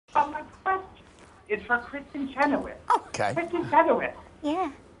is for Kristin Chenoweth. Okay. Kristin Chenoweth.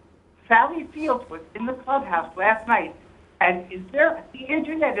 Yeah. Sally Fields was in the clubhouse last night, and the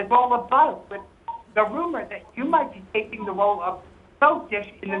internet is all abuzz with the rumor that you might be taking the role of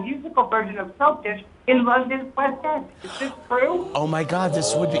Soapdish in the musical version of Soapdish in London's West End. Is this true? Oh my God,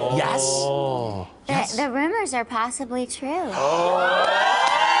 this would be, yes. Yes. The rumors are possibly true.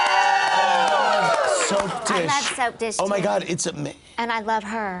 Soapdish. I love Soapdish, Oh my too. God, it's amazing. And I love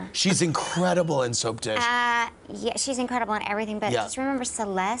her. She's incredible in Soapdish. Yeah, she's incredible in everything, but Yeah. just remember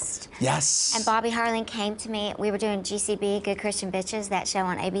Celeste? Yes. And Bobby Harling came to me. We were doing GCB, Good Christian Bitches, that show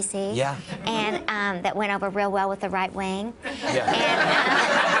on ABC. Yeah. And that went over real well with the right wing. Yeah.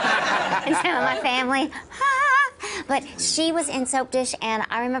 And some of my family. But she was in Soapdish, and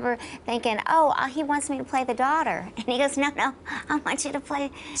I remember thinking, oh, he wants me to play the daughter. And he goes, no, I want you to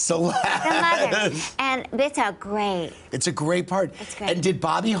play Celeste. the mother. And it's a great. It's a great part. It's great. And did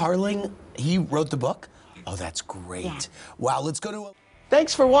Bobby Harling, he wrote the book? Oh, that's great. Yeah. Wow, let's go to...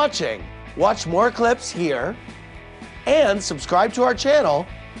 Thanks for watching. Watch more clips here and subscribe to our channel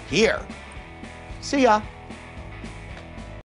here. See ya.